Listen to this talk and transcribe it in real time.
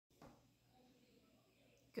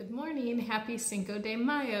Good morning, happy Cinco de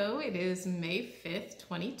Mayo. It is May 5th,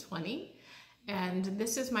 2020, and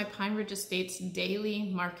this is my Pine Ridge Estates daily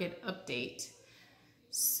market update.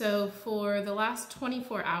 So for the last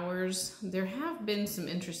 24 hours, there have been some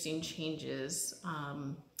interesting changes.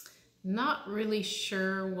 Not really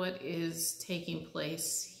sure what is taking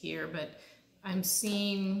place here, but I'm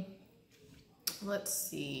seeing, let's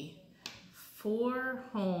see, 4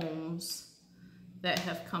 homes that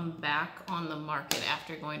have come back on the market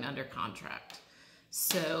after going under contract.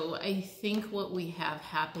 So I think what we have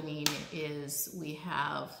happening is we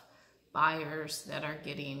have buyers that are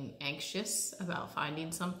getting anxious about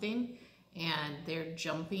finding something, and they're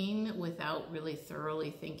jumping without really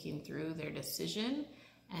thoroughly thinking through their decision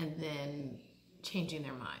and then changing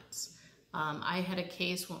their minds. I had a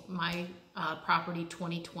case, my property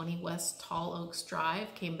 2020 West Tall Oaks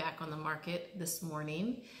Drive came back on the market this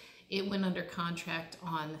morning. It went under contract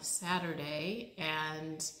on Saturday,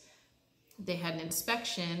 and they had an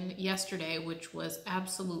inspection yesterday, which was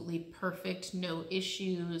absolutely perfect, no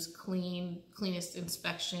issues, cleanest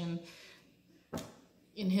inspection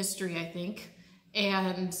in history, I think.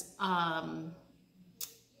 And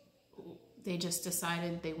they just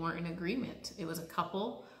decided they weren't in agreement. It was a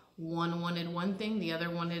couple. One wanted one thing, the other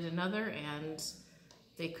wanted another, and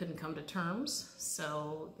they couldn't come to terms,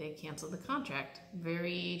 so they canceled the contract.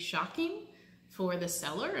 Very shocking for the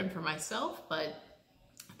seller and for myself, but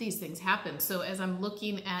these things happen. So as I'm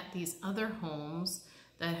looking at these other homes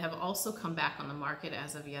that have also come back on the market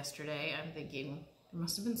as of yesterday, I'm thinking there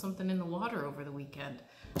must have been something in the water over the weekend.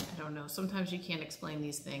 I don't know. Sometimes you can't explain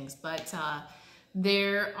these things, but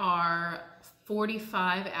there are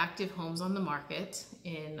 45 active homes on the market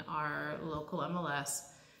in our local MLS.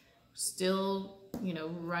 Still, you know,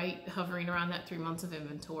 right hovering around that 3 months of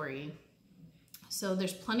inventory. So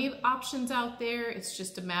there's plenty of options out there. It's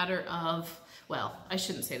just a matter of, well, I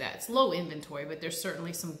shouldn't say that. It's low inventory, but there's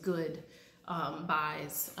certainly some good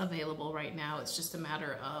buys available right now. It's just a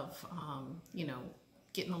matter of, you know,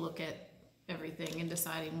 getting a look at everything and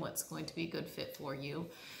deciding what's going to be a good fit for you.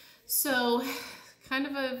 So kind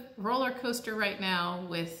of a roller coaster right now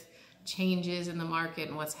with changes in the market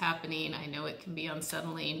and what's happening. I know it can be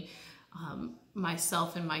unsettling.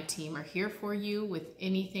 Myself and my team are here for you with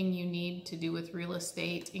anything you need to do with real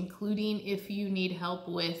estate, including if you need help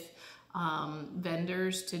with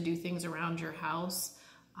vendors to do things around your house.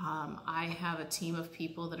 I have a team of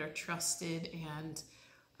people that are trusted and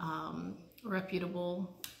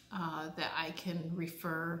reputable that I can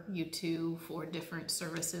refer you to for different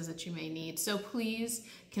services that you may need. So please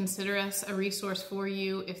consider us a resource for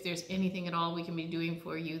you. If there's anything at all we can be doing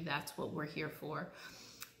for you, that's what we're here for.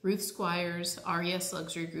 Ruth Squires, RES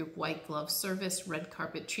Luxury Group, white glove service, red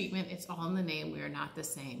carpet treatment. It's all in the name. We are not the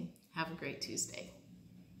same. Have a great Tuesday.